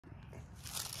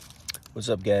What's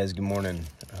up, guys? Good morning.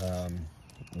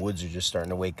 Woods are just starting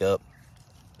to wake up.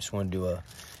 Just want to do a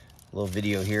little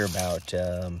video here about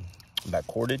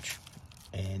cordage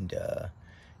and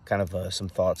kind of some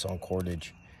thoughts on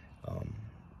cordage.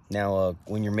 Now,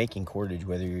 when you're making cordage,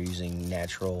 whether you're using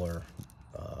natural or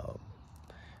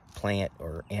plant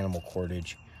or animal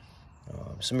cordage,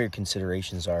 some of your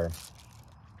considerations are,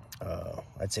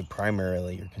 I'd say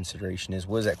primarily your consideration is,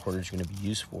 what is that cordage going to be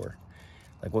used for?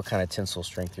 Like, what kind of tensile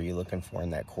strength are you looking for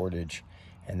in that cordage?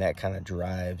 And that kind of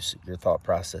drives your thought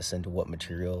process into what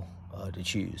material to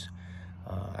choose.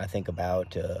 I think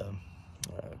about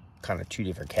kind of two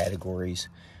different categories.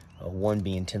 One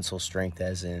being tensile strength,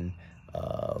 as in,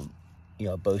 a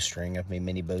bowstring. I've made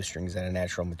many bowstrings out of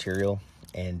natural material,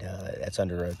 and that's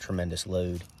under a tremendous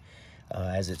load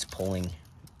as it's pulling,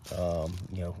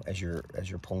 as you're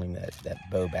pulling that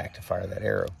bow back to fire that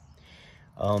arrow.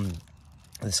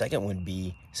 The second would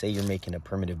be, say you're making a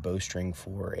primitive bowstring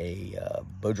for a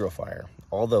bow drill fire.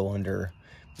 Although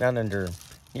not under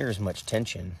near as much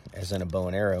tension as in a bow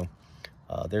and arrow,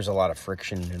 there's a lot of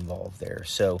friction involved there.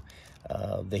 So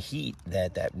the heat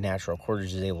that natural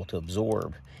cordage is able to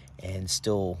absorb and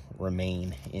still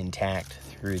remain intact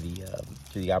through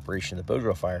the operation of the bow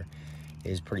drill fire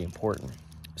is pretty important.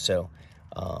 So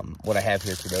what I have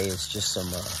here today is just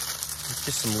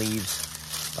some leaves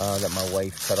that my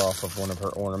wife cut off of one of her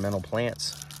ornamental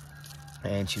plants,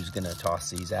 and she was going to toss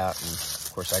these out, and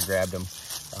of course I grabbed them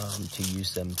to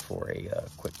use them for a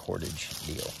quick cordage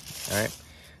deal. All right,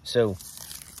 so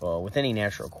with any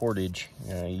natural cordage,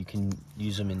 you can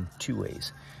use them in two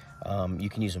ways. You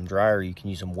can use them dry, or you can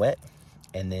use them wet,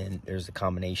 and then there's a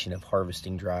combination of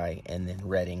harvesting dry and then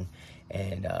retting,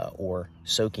 and or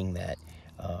soaking that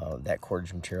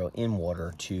cordage material in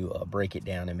water to break it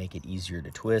down and make it easier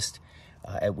to twist.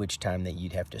 At which time that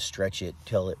you'd have to stretch it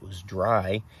till it was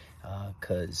dry,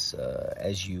 because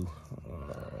if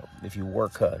you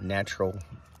work natural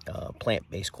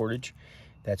plant-based cordage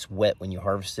that's wet when you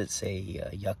harvest it, say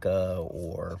yucca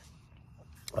or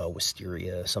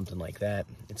wisteria, something like that,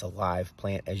 it's a live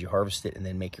plant. As you harvest it and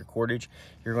then make your cordage,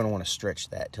 you're going to want to stretch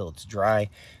that till it's dry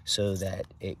so that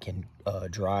it can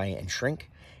dry and shrink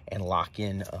and lock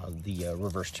in the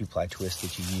reverse two-ply twist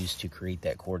that you use to create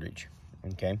that cordage.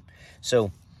 Okay,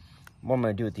 so what I'm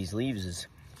going to do with these leaves is,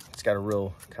 it's got a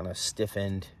real kind of stiff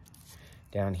end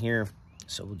down here,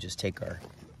 so we'll just take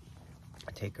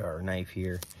our knife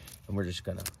here and we're just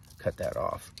going to cut that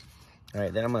off. All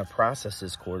right, then I'm going to process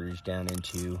this cordage down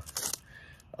into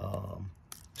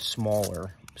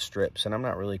smaller strips, and I'm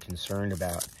not really concerned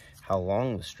about how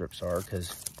long the strips are,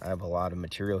 because I have a lot of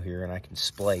material here and I can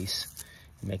splice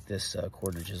and make this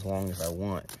cordage as long as I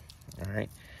want. All right,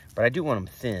 but I do want them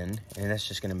thin, and that's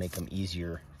just going to make them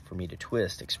easier for me to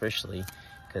twist, especially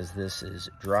because this is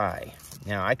dry.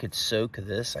 Now, I could soak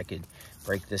this. I could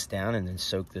break this down and then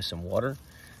soak this in water.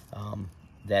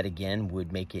 That, again,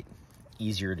 would make it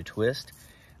easier to twist.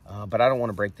 But I don't want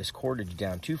to break this cordage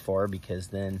down too far, because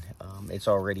then it's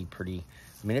already pretty,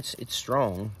 I mean, it's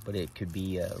strong, but it could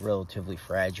be relatively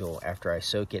fragile after I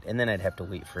soak it, and then I'd have to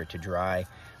wait for it to dry.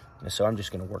 So I'm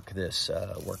just going to work this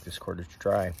cordage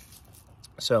dry.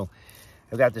 So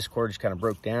I've got this cordage kind of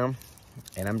broke down,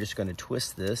 and I'm just going to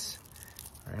twist this.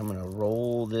 I'm going to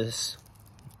roll this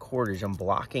cordage. I'm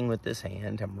blocking with this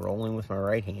hand. I'm rolling with my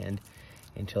right hand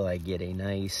until I get a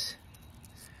nice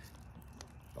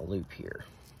loop here.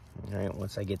 All right,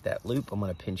 once I get that loop, I'm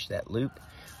going to pinch that loop.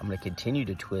 I'm going to continue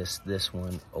to twist this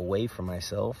one away from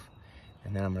myself,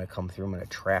 and then I'm going to come through. I'm going to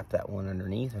trap that one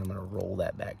underneath, and I'm going to roll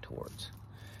that back towards.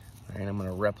 And I'm going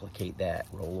to replicate that.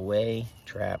 Roll away,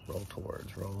 trap, roll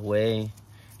towards. Roll away,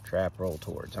 trap, roll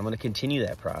towards. I'm going to continue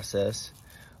that process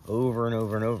over and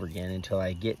over and over again until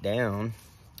I get down,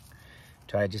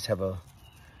 until I just have a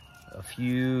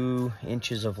few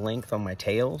inches of length on my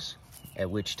tails,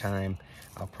 at which time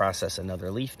I'll process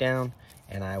another leaf down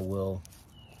and I will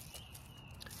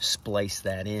splice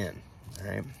that in. All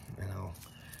right, and I'll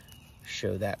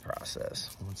show that process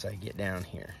once I get down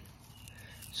here.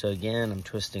 So again, I'm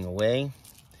twisting away,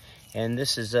 and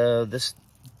this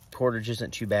cordage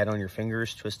isn't too bad on your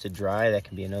fingers, twisted dry. That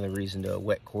can be another reason to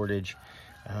wet cordage.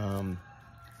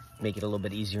 Make it a little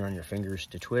bit easier on your fingers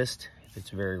to twist. If it's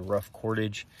very rough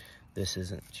cordage, this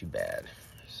isn't too bad.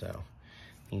 So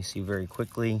you can see very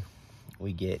quickly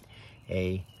we get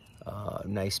a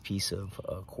nice piece of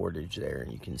cordage there.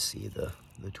 You can see the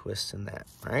twists in that.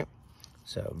 All right,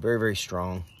 so very, very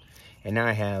strong. And now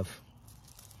I have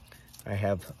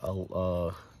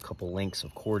a couple lengths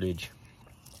of cordage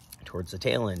towards the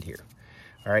tail end here.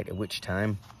 All right, at which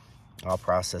time I'll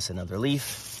process another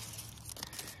leaf,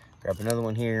 grab another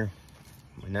one here,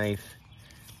 my knife,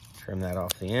 Trim that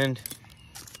off the end.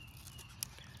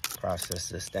 Process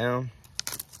this down.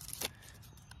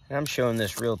 And I'm showing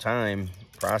this real time,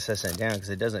 processing it down, because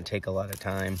it doesn't take a lot of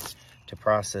time to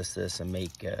process this and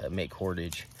make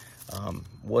cordage.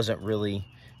 Wasn't really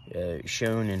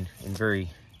shown in very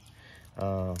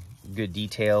good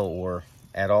detail, or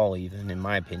at all even, in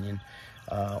my opinion,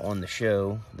 on the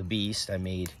show, The Beast. I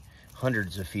made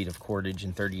hundreds of feet of cordage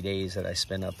in 30 days that I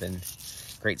spent up in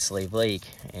Great Slave Lake,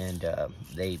 and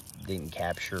they didn't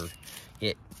capture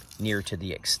it near to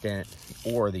the extent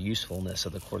or the usefulness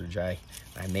of the cordage I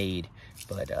made,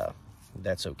 but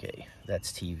that's okay.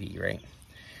 That's TV, right?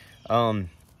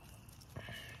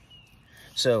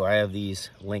 So I have these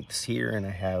lengths here, and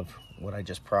I have what I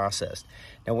just processed.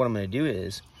 Now what I'm going to do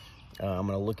is I'm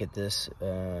going to look at this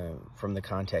from the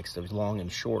context of long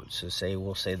and short. So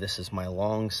we'll say this is my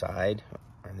long side,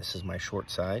 and this is my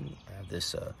short side. I have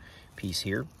this piece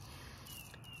here.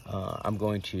 I'm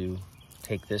going to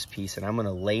take this piece, and I'm going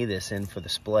to lay this in for the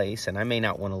splice, and I may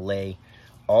not want to lay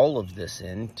all of this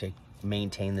in to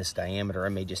maintain this diameter. I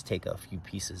may just take a few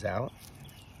pieces out.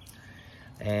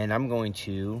 And I'm going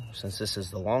to, since this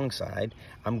is the long side,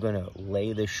 I'm going to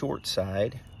lay the short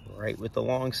side right with the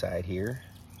long side here.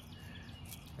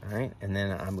 All right, and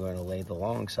then I'm going to lay the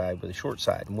long side with the short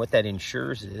side. And what that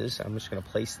ensures is, I'm just going to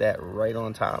place that right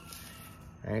on top.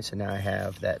 All right, so now I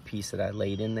have that piece that I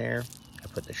laid in there. I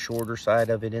put the shorter side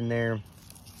of it in there,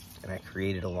 and I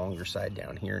created a longer side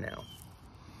down here now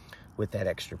with that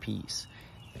extra piece.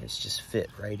 And it's just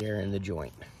fit right there in the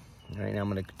joint. All right, now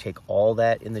I'm going to take all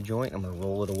that in the joint, I'm going to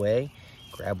roll it away,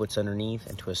 grab what's underneath,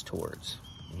 and twist towards.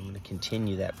 I'm going to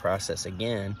continue that process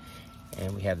again,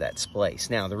 and we have that splice.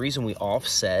 Now, the reason we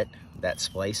offset that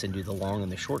splice and do the long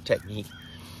and the short technique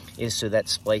is so that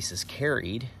splice is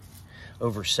carried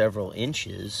over several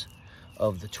inches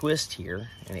of the twist here,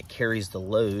 and it carries the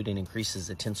load and increases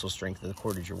the tensile strength of the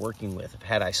cordage you're working with. If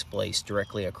had I spliced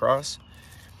directly across,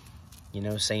 you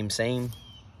know, same,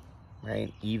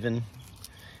 right, even,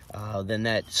 then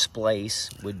that splice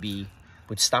would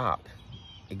stop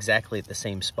exactly at the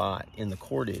same spot in the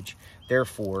cordage,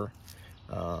 therefore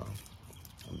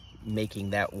making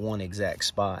that one exact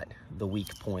spot the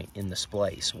weak point in the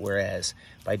splice. Whereas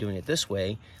by doing it this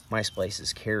way, my splice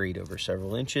is carried over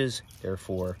several inches,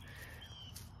 therefore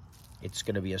it's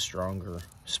going to be a stronger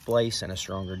splice and a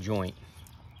stronger joint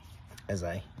as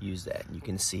I use that. You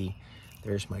can see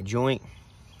there's my joint,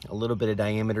 a little bit of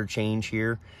diameter change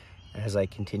here as I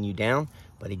continue down,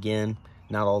 but again,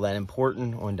 not all that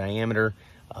important on diameter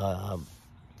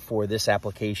for this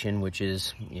application, which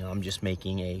is, you know, I'm just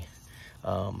making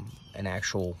an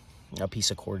actual piece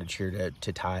of cordage here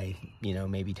to tie, you know,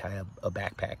 maybe tie a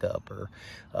backpack up or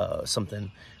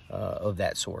something of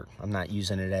that sort. I'm not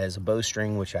using it as a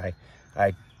bowstring, which I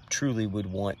truly would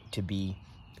want to be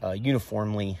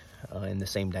uniformly in the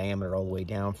same diameter all the way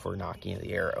down for nocking of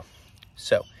the arrow.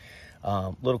 So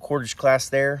little cordage class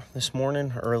there this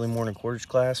morning, early morning cordage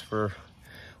class for,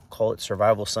 we'll call it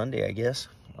Survival Sunday, I guess.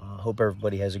 Hope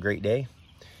everybody has a great day.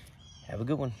 Have a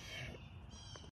good one.